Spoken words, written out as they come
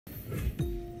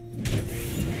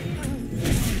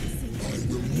I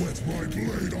will wet my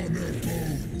blade on their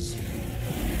bones.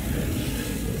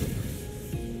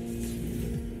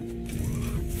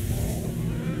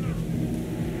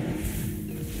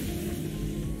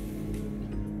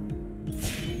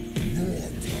 More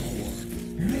power,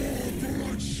 more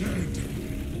bloodshed.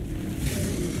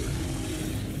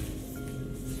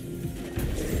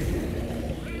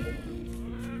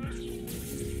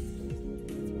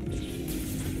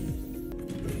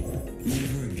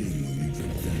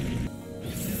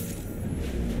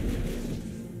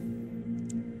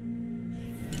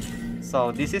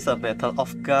 So this is a battle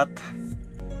of God.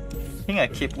 I think I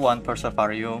keep one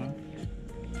Perseverarium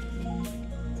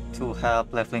to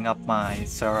help leveling up my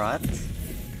Xerath.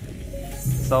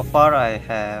 So far I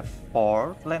have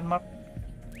 4 landmarks.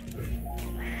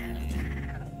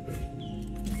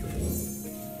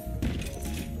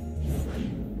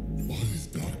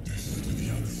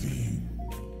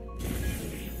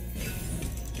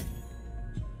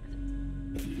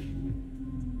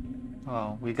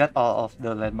 Oh, we got all of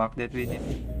the landmark that we need.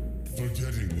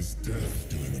 Forgetting is death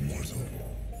to an immortal.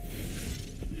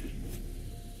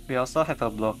 We also have a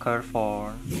blocker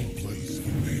for No place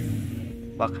for me.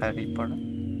 Bakkai Reaper.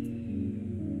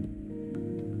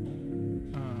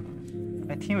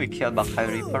 I think we killed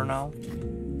Bakkai Reaper now.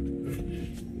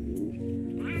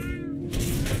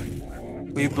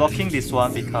 We're blocking this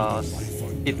one because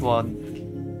it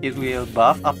will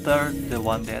buff after the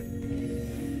one that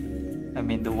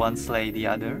the one slay the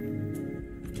other.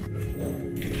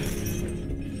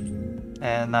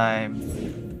 And I'm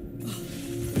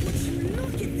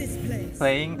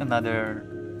playing another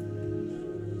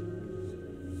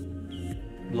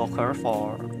blocker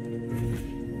for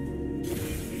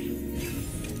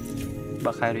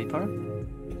Bakkai Reaper.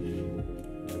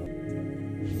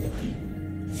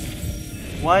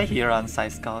 Why he runs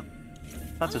Side Scout?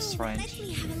 Such a strange. Let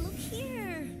me have a look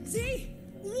here. See?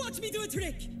 Watch me do a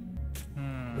trick.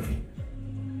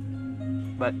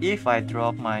 But if I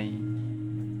drop my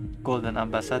Golden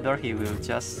Ambassador, he will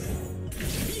just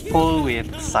pull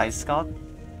with Side Scout.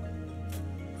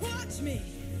 Watch me.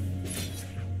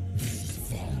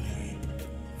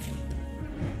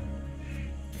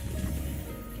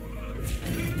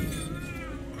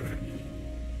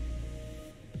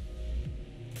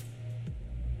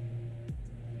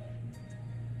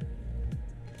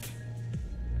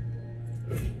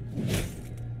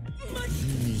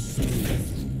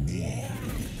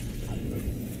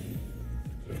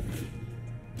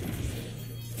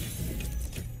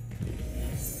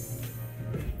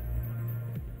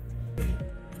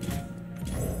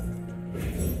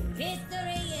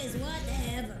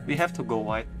 We have to go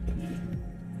white.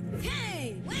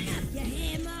 Hey, wake up, you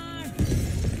hammer!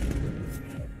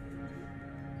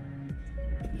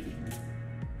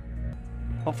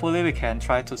 Hopefully we can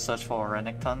try to search for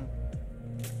Renekton.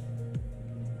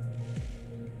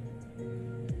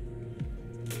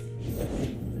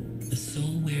 The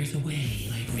soul wears away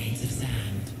like grains of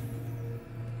sand.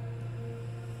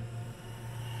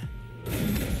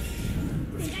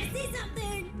 Think I see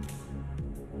something!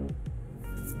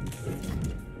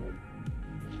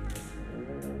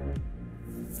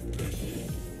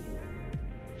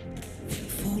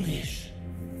 Foolish.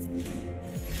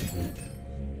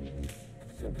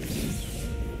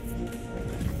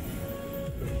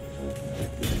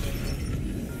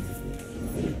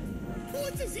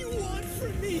 What does he want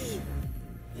from me?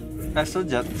 I should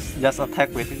just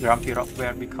attack with Grumpy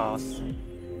Rockbear because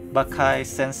Bakkai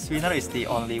Sense Winner is the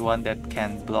only one that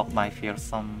can block my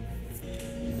fearsome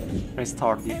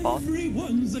Restore Default.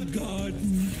 Everyone's a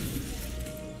garden.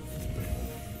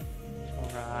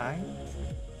 Alright.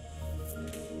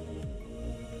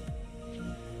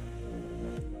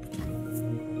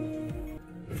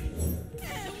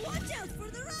 Watch out for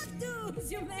the rock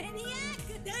dudes, you maniac!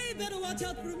 They better watch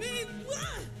out for me.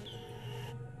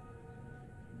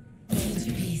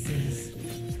 To pieces.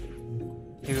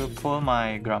 He will pull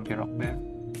my Grumpy Rockbear.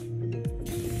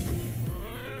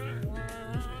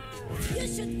 You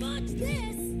should watch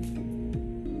this!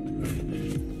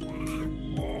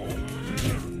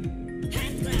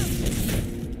 Hands up!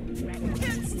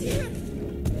 Can't steer.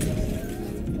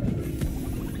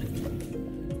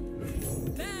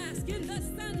 Bask in the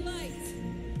sunlight.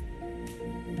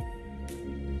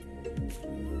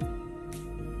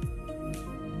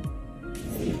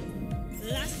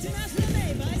 Last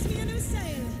Naturalist buys me a new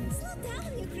sail. Slow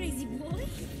down, you crazy boy!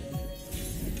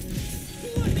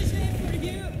 What a shame for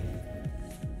you.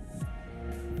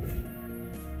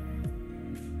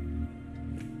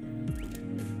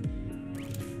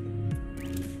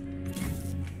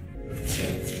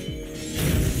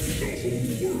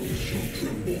 world shall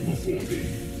tremble before thee.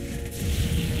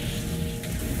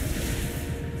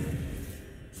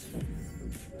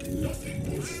 Nothing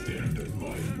will stand in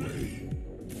my way.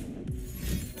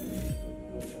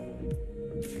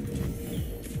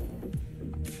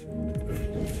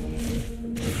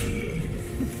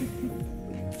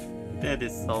 That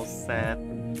is so sad.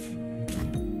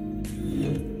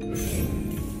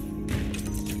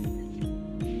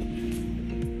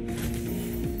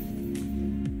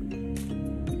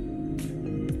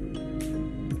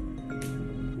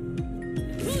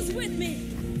 Who's with me?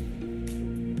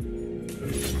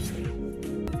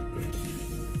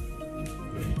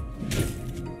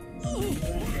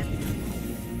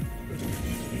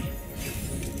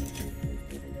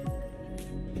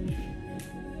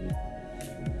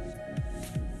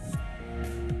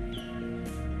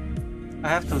 I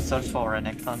have to search for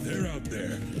Renekton. They're out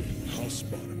there. I'll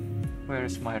spot them. Where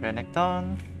is my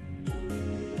Renekton?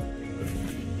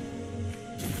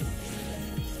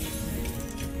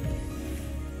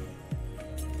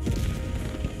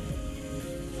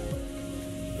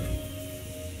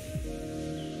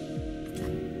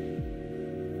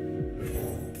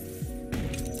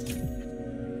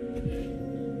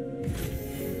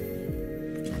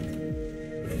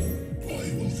 I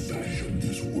will fashion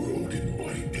this world in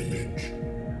my image.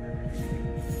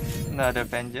 Another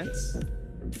vengeance.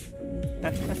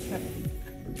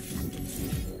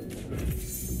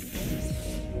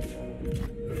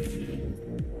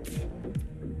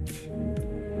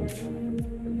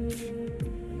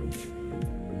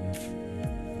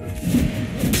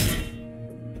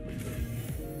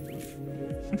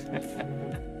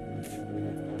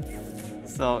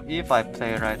 So if I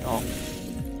play Rite of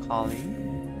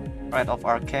Calling, Rite of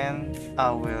Arcane,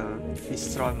 I will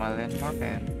destroy my landmark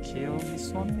and kill this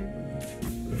one here.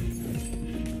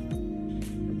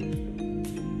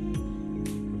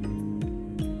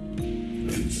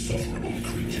 Insufferable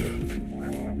creature.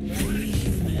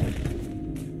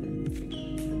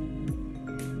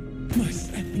 My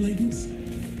saplings.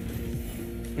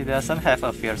 He doesn't have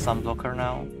a fearsome blocker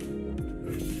now.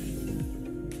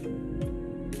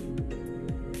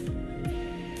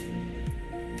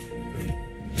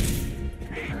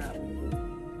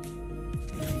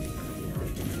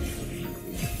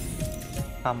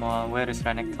 Come on, where is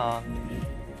Renekton?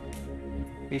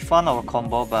 We found our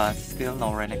combo but still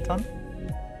no Renekton.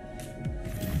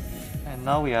 And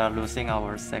now we are losing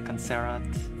our second Xerath.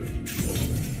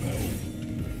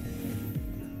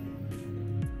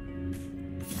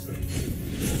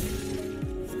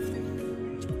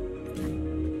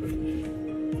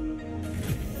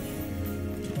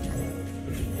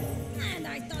 And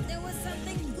I thought there was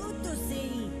something good to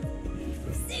see.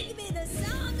 Sing me the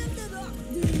song of the rock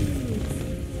dudes.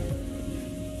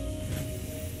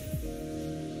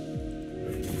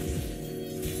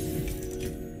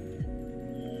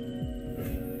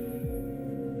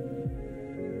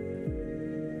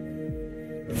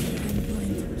 I'm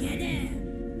going to get him.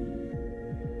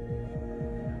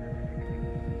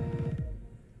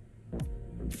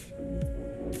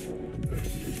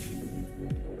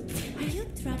 Are you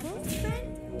troubled, friend?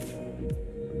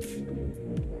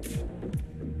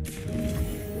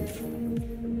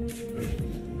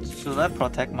 Should I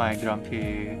protect my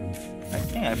Grumpy? I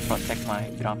think I protect my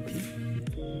Grumpy.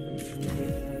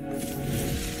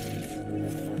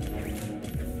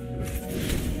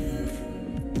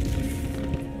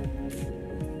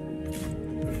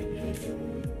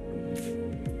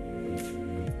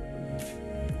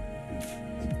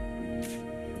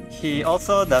 He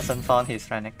also doesn't found his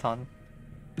Renekton.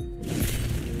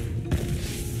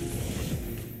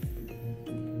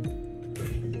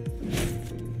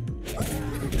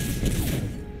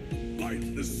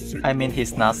 I mean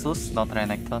his Nasus, not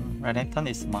Renekton. Renekton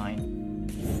is mine.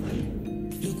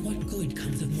 Look what good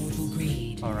comes of mortal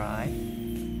greed. Alright.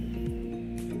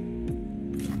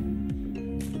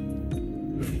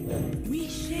 We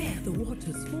share the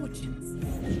water's fortunes.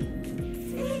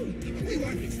 We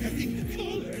weren't expecting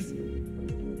callers.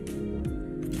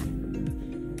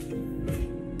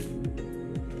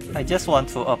 I just want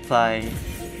to apply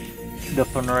the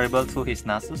vulnerable to his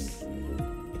Nasus.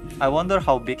 I wonder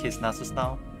how big his Nasus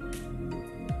now.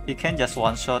 He can just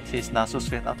one-shot his Nasus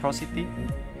with Atrocity.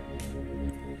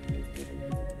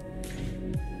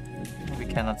 We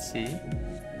cannot see.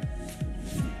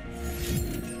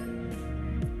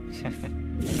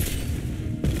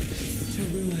 To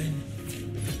ruin.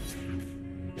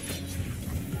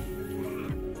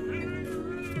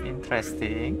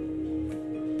 Interesting.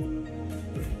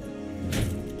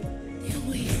 The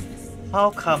oasis.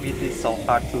 How come it is so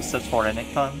hard to search for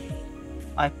Renekton?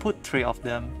 I put 3 of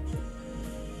them.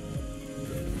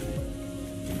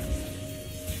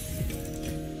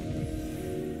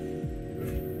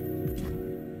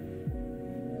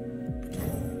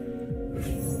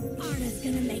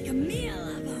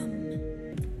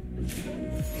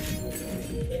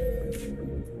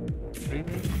 Really?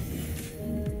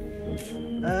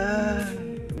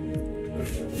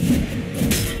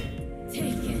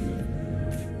 Taken.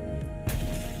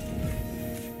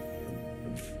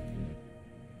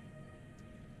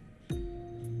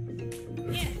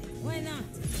 Yeah, why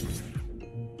not?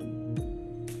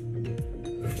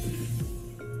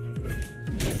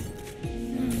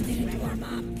 Didn't warm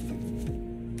up.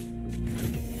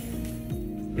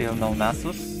 Still no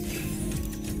Nasus.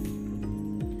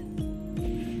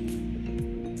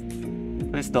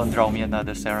 Please don't draw me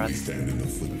another Xerath. Stand in the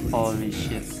footprints Holy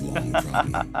shit. of long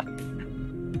travel.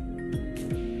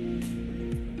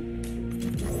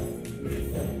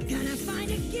 Gonna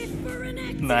find a gift for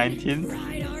Renekton. 19.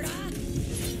 Right, Arda?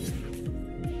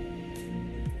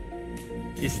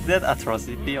 Is that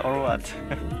atrocity or what?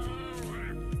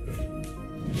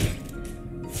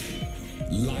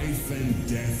 Life and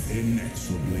death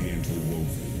inexorably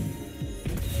interwoven.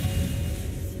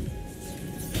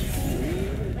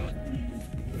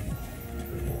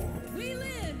 We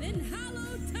live in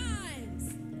hallowed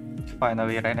times.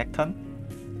 Finally Renekton.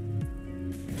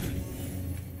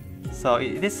 So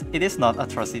it is not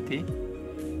atrocity.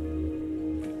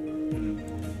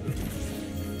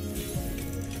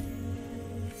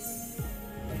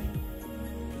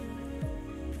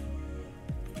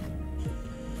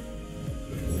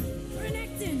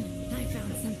 Renekton, I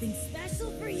found something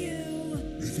special for you.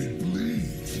 If it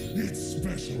bleeds, it's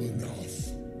special enough.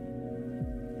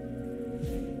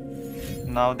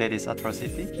 Now that is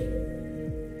atrocity.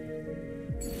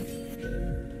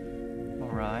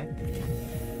 Alright.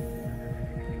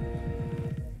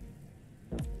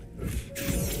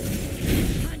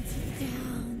 Hunt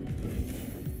down.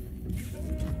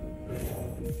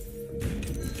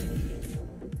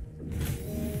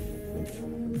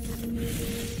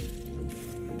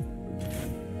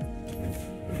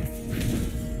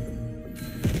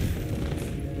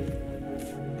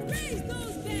 Raise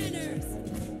those banners.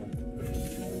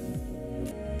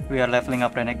 We are leveling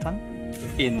up Renekton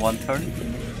in one turn.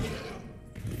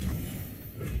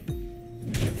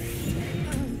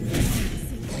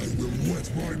 I will wet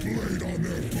my blade on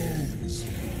their bones.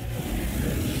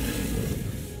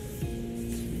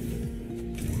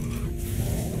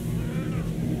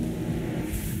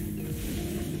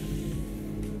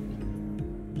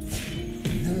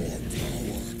 More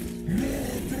power,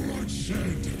 more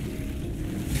bloodshed.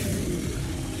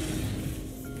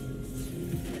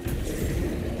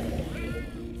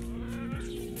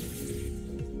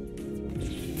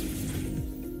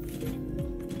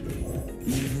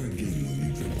 Never again will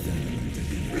you drip venom into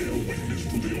him. Bear witness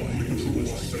to the only true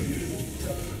ascendant.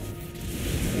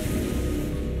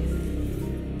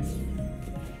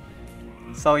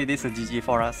 So it is a GG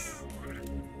for us.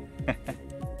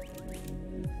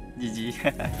 GG.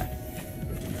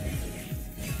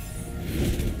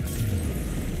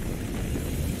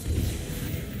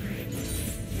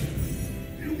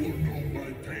 You will know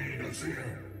my pain,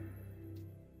 Ezreal.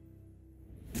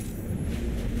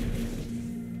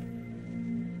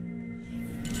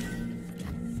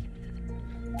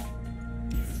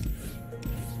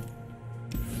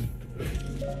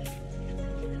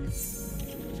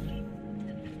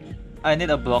 I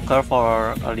need a blocker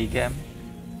for early game.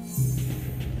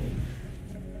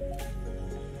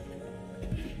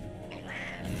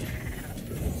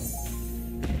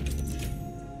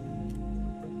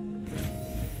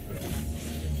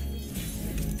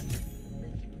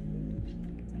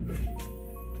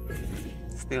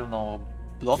 Still no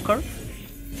blocker?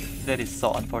 That is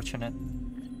so unfortunate.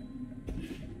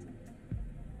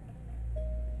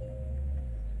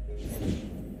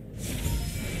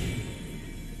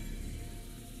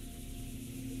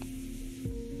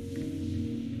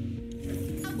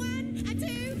 A one, a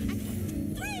two, a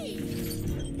three.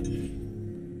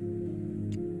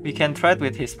 We can trade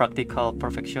with his practical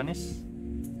perfectionist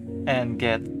and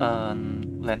get a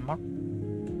landmark.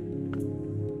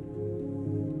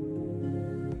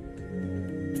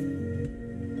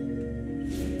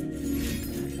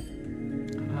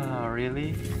 Ah,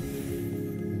 really?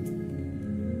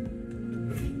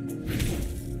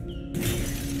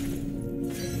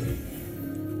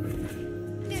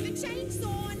 Never change,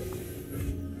 Thorn.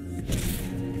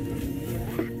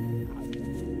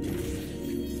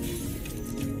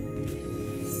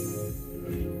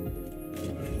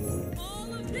 All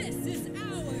of this is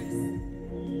ours.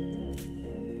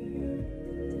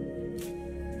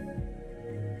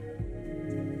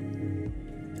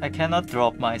 I cannot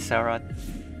drop my Xerath.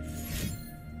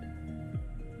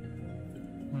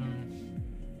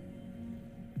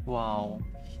 Wow.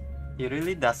 He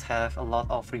really does have a lot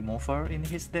of remover in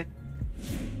his deck.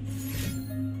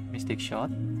 Mystic Shot.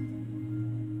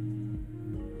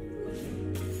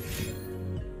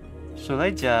 Should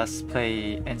I just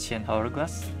play Ancient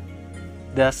Hourglass?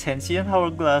 Does Ancient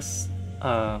Hourglass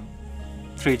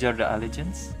trigger the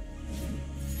allegiance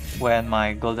when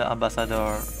my Golden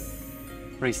Ambassador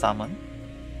resummon?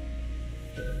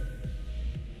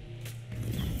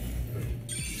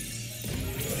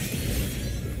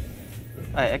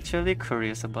 I actually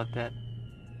curious about that.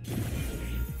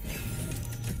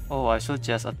 Oh, I should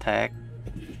just attack.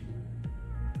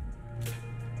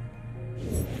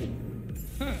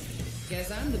 Guess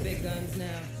I'm the big guns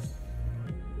now.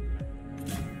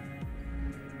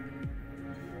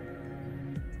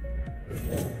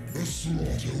 The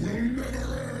slaughter will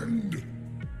never end!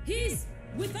 He's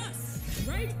with us,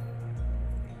 right?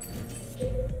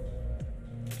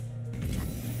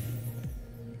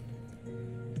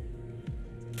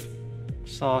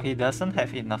 So he doesn't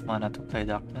have enough mana to play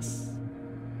Darkness.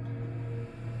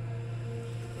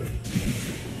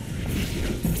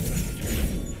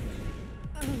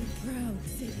 I'm proud,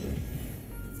 City.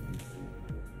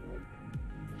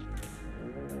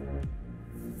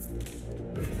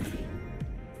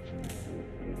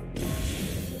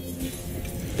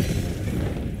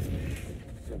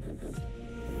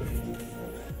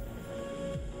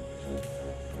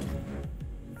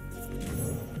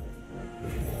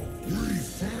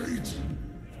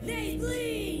 They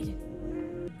bleed!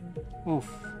 Oof,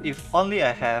 if only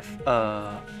I have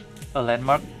a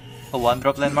landmark, a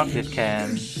 1-drop landmark that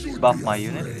can buff my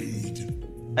unit,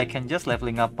 I can just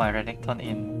leveling up my Renekton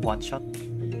in one shot.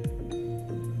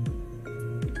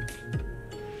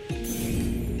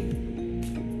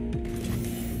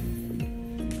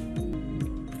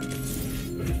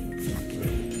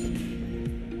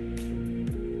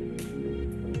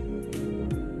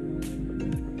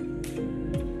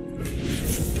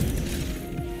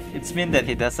 It means that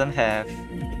he doesn't have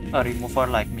a remover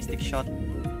like Mystic Shot.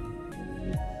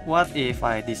 What if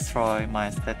I destroy my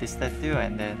Statis Statue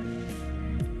and then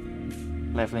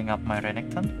leveling up my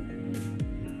Renekton?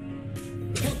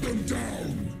 Cut them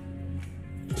down!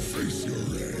 Face your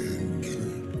end!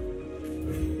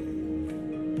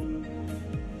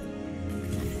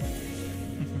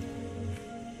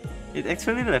 It's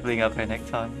actually leveling up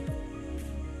Renekton.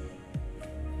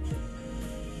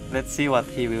 Let's see what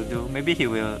he will do. Maybe he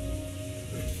will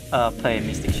play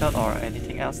Mystic Shot or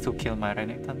anything else to kill my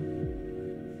Renekton.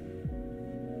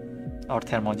 Or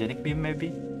Thermogenic Beam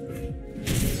maybe?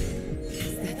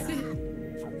 That's it.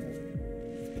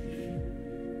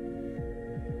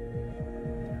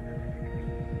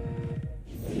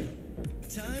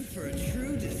 Time for a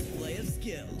true display of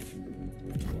skill.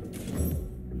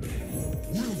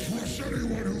 We'll crush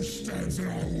anyone who stands in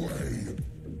our way!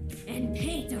 And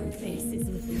paint our faces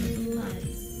with their blood.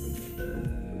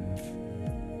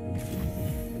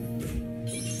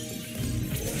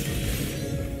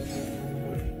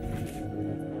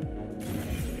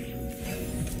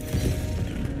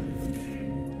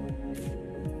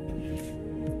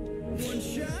 One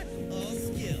shot, all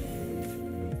skill.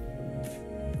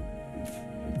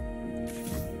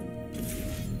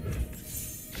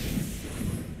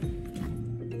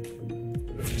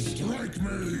 Strike me!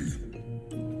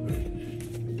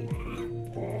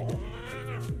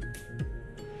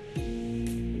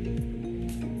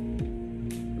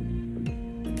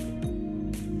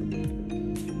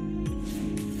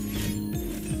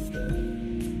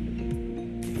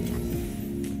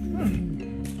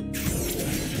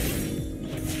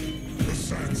 The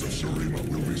sands of Shurima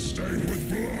will be stained with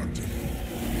blood!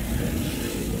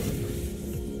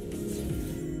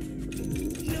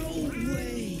 No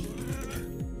way.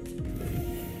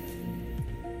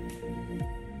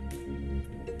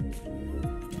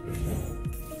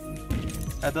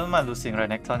 I don't mind losing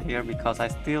Renekton here because I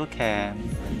still can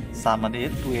summon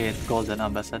it with Golden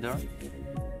Ambassador.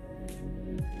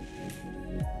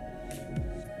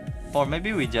 Or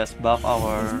maybe we just buff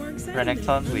our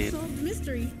Renekton with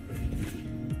mystery.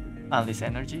 Unleash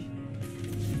Energy.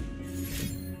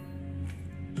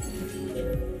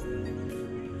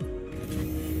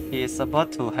 He is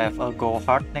about to have a Go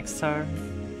Hard next turn.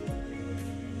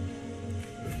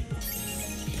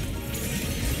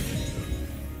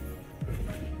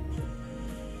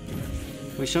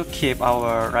 We should keep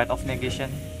our Rite of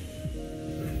Negation.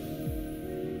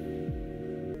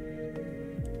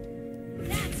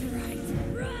 That's right.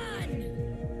 Run!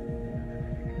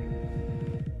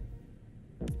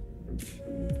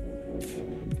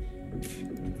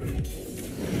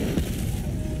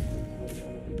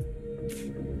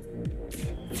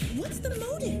 What's the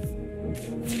motive?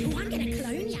 Oh, I'm gonna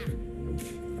clone ya.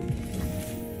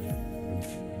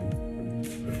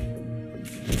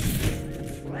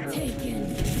 Taken.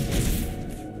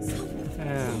 So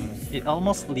It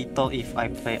almost lethal if I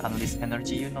play Unleash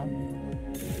Energy, you know?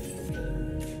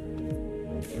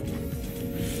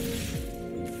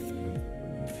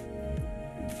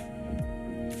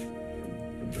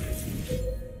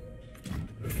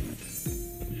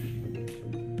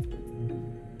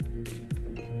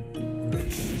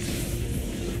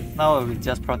 Now I will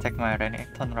just protect my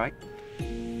Renekton, right?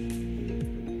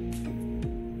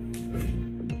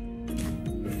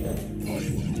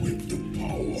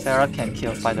 Xerath can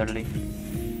kill Spiderling.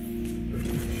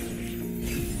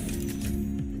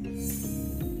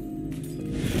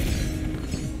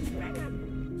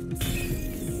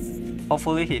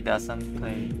 Hopefully he doesn't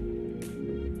play.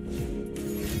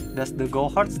 Does the go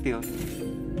hard still?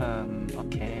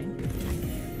 Okay.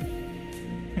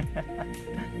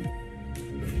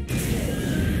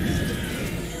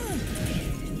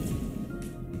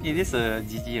 It is a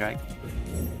GG, right?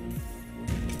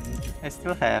 I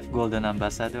still have Golden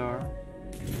Ambassador.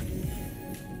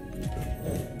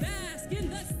 Bask in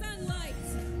the sunlight.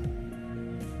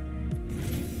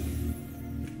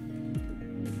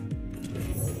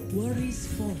 Worries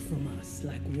fall from us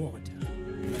like water.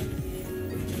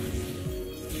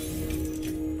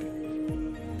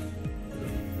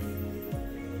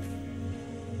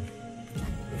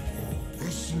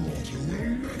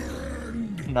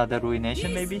 Another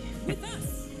Ruination, maybe? With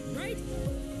us, right?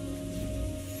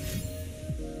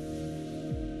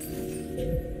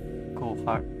 Go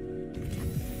hard.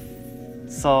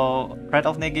 So, Rite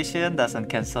of Negation doesn't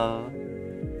cancel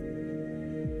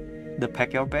the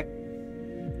pack your back.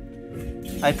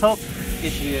 I thought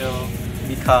it will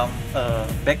become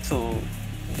back to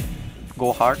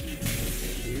go hard.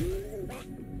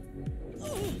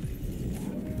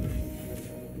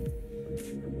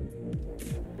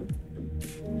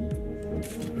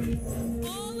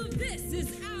 All of this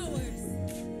is ours.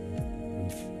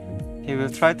 He will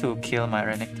try to kill my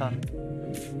Renekton.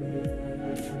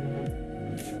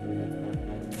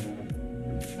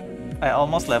 I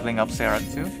almost leveling up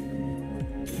Xerath too.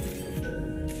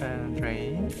 And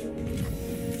Rain.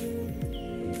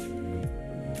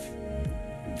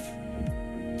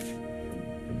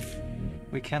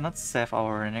 We cannot save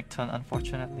our Renekton,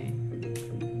 unfortunately.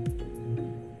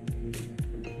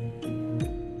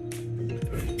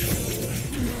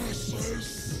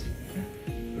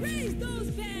 Raise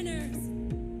those banners.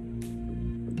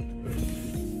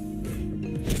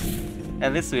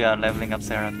 At least we are leveling up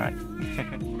Xerath, right?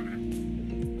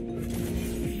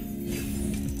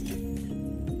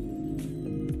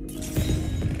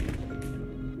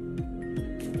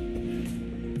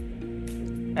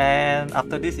 And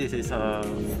after this, it is a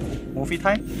movie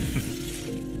time.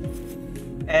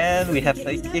 And we have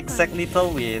exact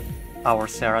lethal with our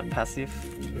Xerath passive.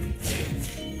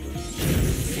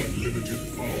 Unlimited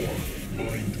power,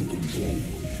 mind to control.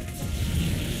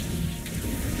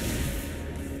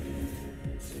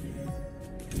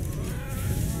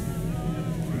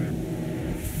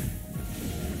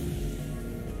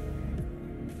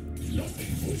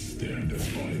 Nothing will stand in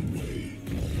my way.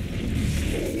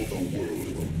 All the world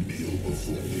will kneel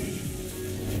before me.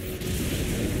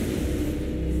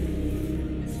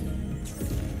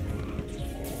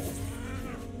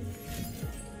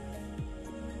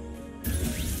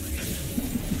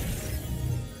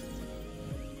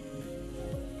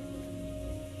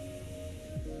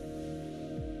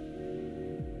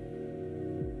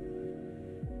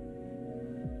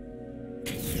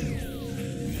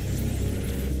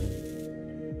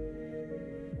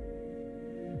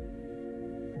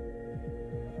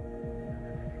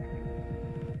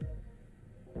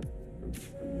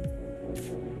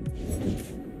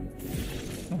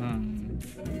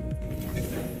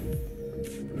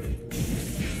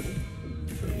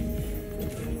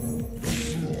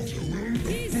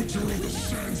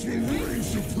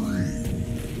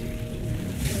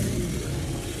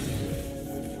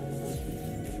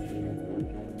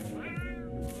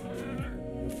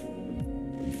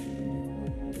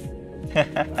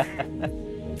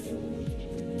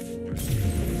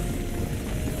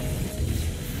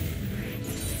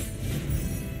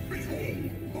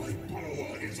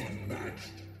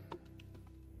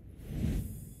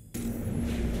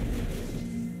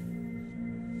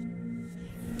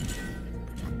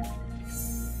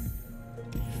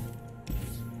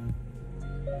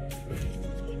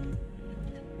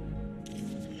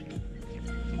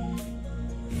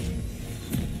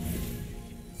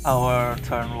 Our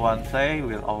turn 1 play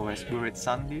will always Buried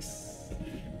Sunbeast.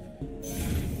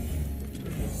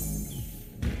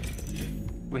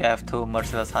 We have 2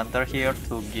 Merciless Hunter here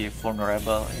to give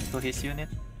Vulnerable into his unit.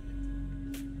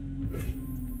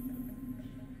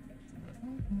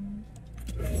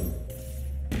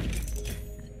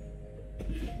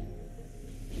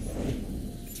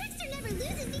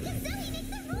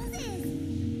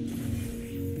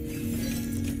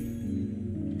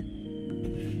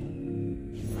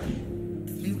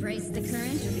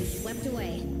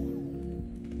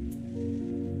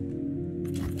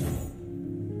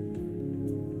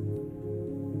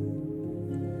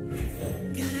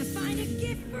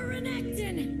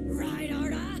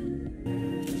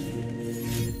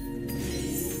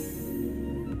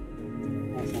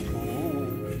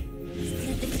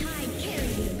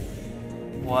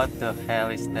 What the hell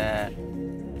is that?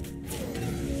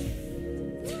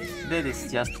 That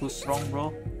is just too strong,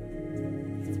 bro.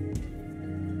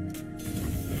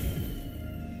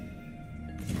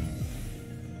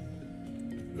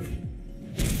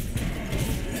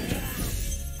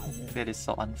 That is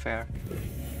so unfair.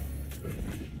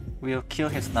 We'll kill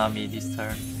his Nami this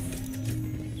turn.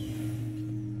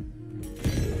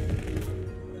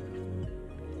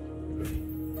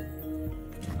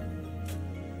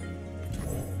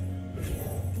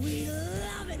 We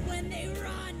love it when they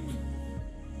run.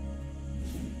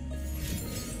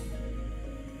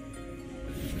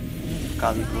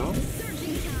 Kali, bro.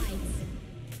 Surging tides.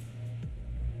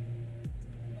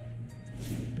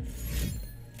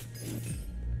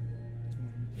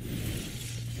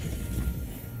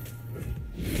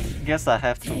 Guess I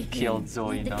have to Take kill him.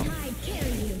 Zoe Let the now. tide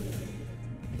carry you.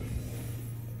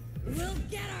 We'll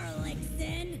get our licks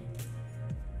in.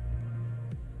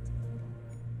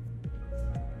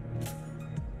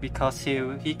 Because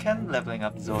he can leveling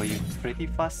up Zoe pretty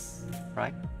fast,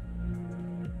 right?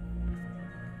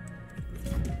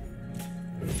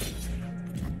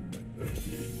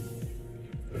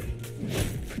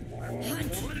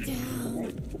 Hunt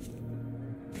down.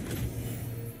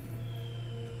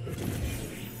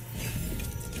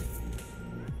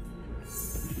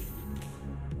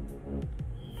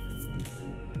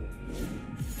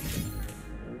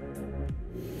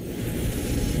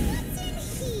 What's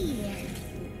in here?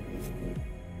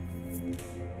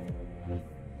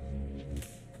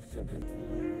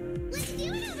 What you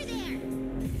doing over there?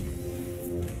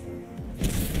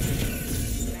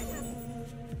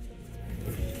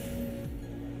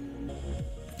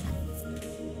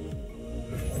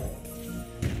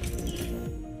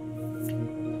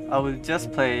 I will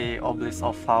just play Obelisk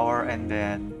of Power and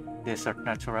then Desert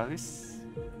Naturalist.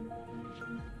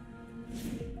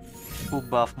 Who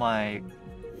buff my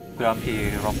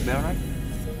Grumpy Rockbear, right?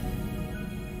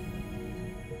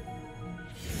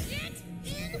 Get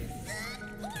in the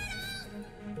portal!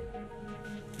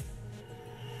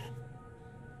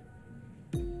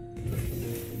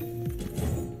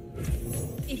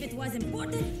 If it was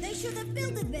important, they should have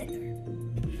built it better.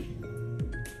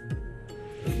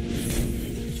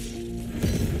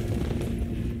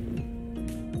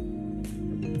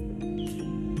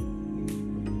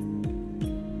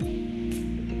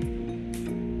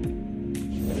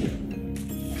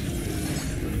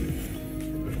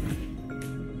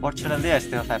 Fortunately, I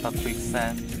still have a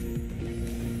quicksand.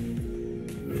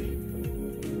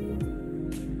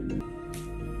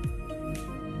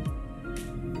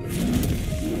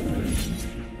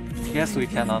 Guess we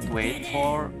cannot wait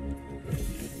for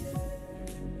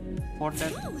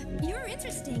that. Oh, you're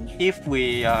interesting. If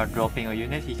we are dropping a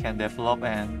unit, he can develop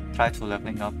and try to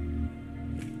leveling up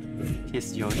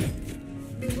his Yoshi.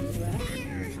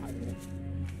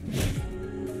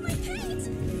 My paint!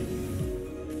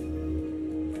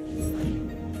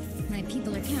 My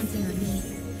people are counting on me.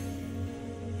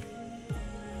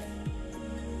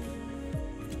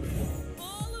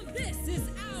 All of this is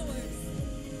ours.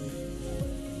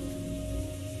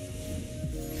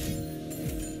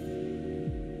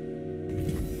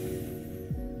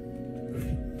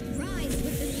 Rise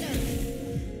with the sun.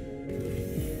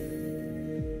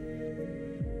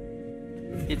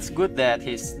 It's good that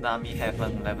his Nami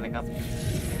haven't leveling up.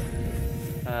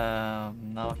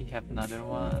 Now he have another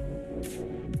one.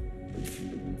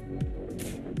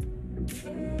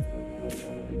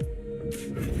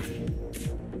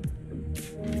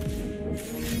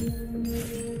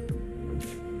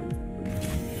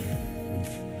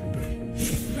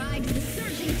 Ride the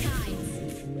surging tides.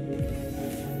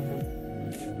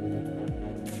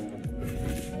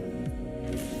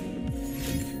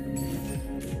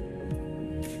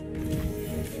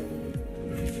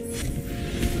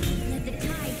 Let the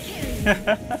tide carry you.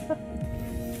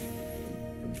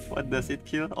 What does it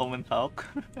kill? Omen Hawk?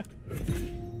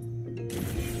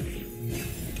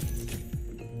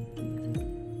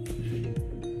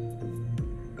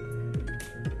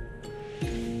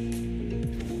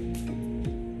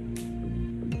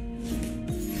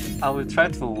 I will try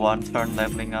to one turn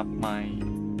leveling up my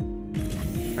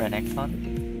Renekton.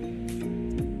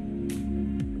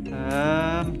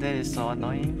 That is so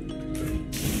annoying.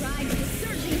 Ride the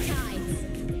surging tides.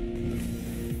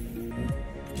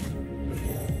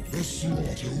 The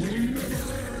slaughter will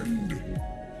never end!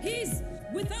 He's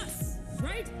with us,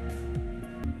 right?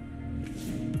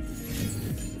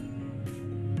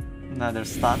 Another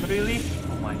stun, really?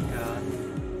 Oh my god.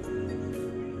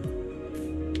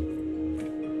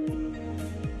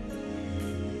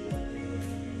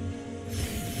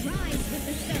 Rise with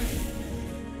the sun.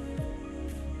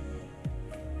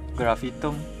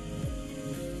 Gravitum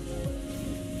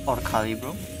or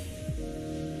Calibrum.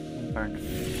 Burn.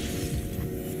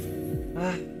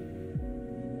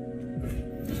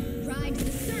 Ride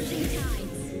the surging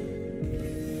tides.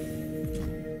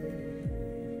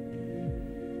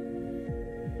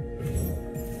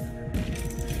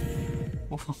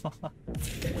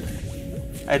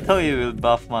 I thought you will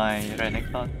buff my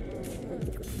Renekton.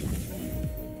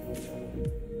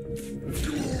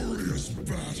 Glorious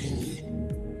battle.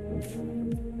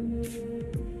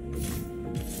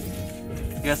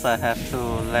 Guess I have to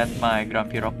let my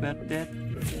Grumpy Rockbear dead.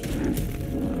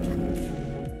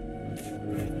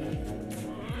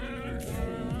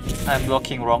 I'm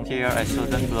blocking wrong here. I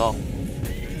shouldn't block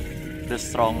the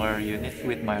stronger unit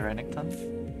with my Renekton.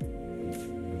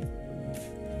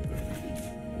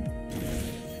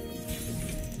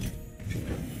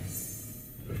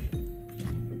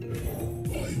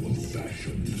 I will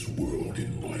fashion this world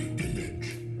in my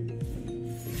image.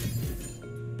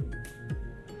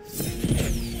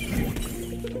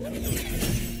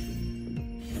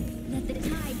 Let the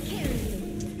tide carry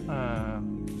you.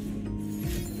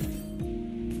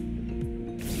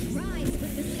 Rise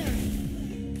with the surf.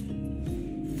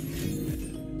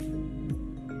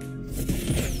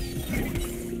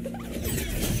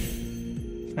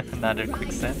 Another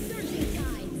quicksand. Surging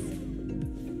tides.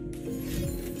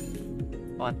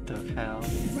 What the hell?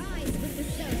 Rise with the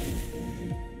surf.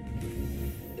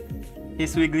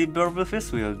 His Wiggly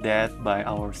Burblefish will dead by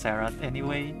our Xerath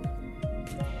anyway.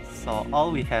 So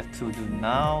all we have to do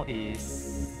now is...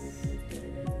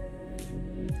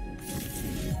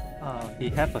 he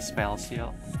have a spell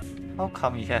shield. How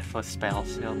come he have a spell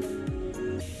shield?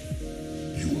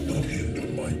 You will not hinder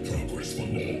my progress for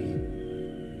long.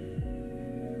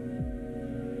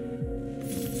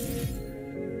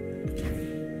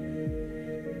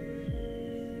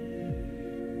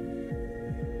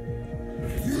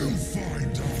 We'll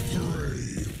find our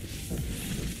prey.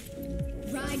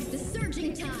 Ride the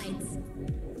surging tides.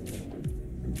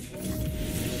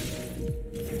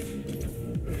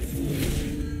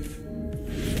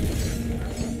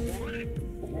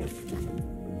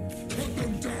 Cut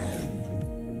them down.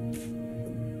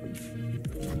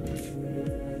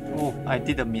 Oh, I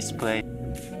did a misplay.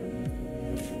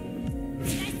 I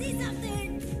see something.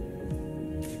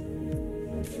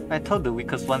 I thought the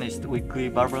weakest one is the Wiggly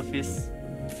Burblefish.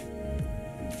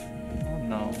 Oh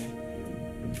no.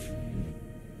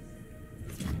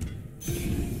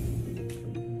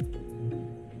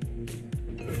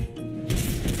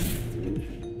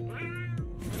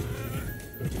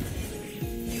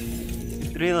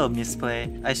 Real misplay.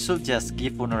 I should just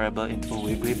give Vulnerable into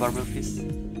Wiggly Burblefish.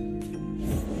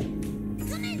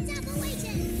 Commence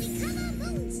operation. Become a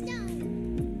moonstone.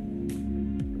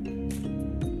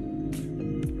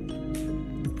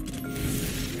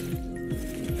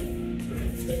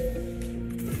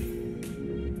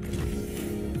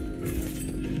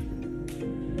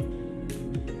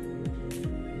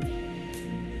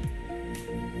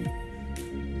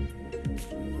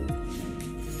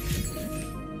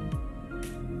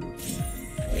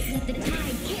 Let the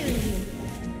tide carry you.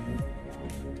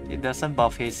 It doesn't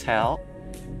buff his health.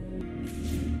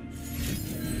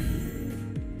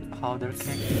 Powder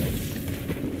cake.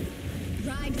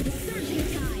 Ride the surging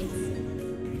tides.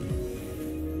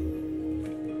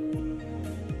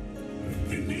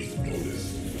 Beneath notice.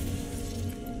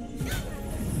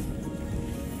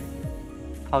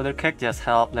 Powder cake just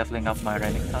help leveling up my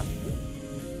Renekton.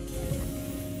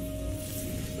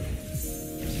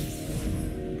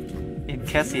 In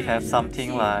case he have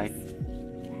something like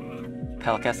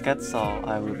Pale Cascade, so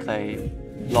I will play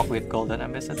block with Golden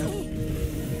Ambassador.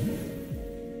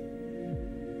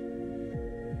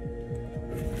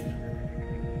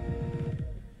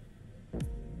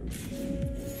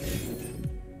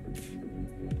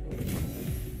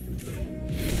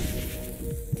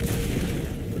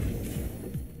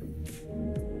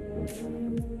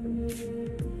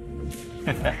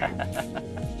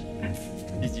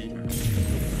 GG.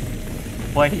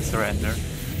 Why he surrender?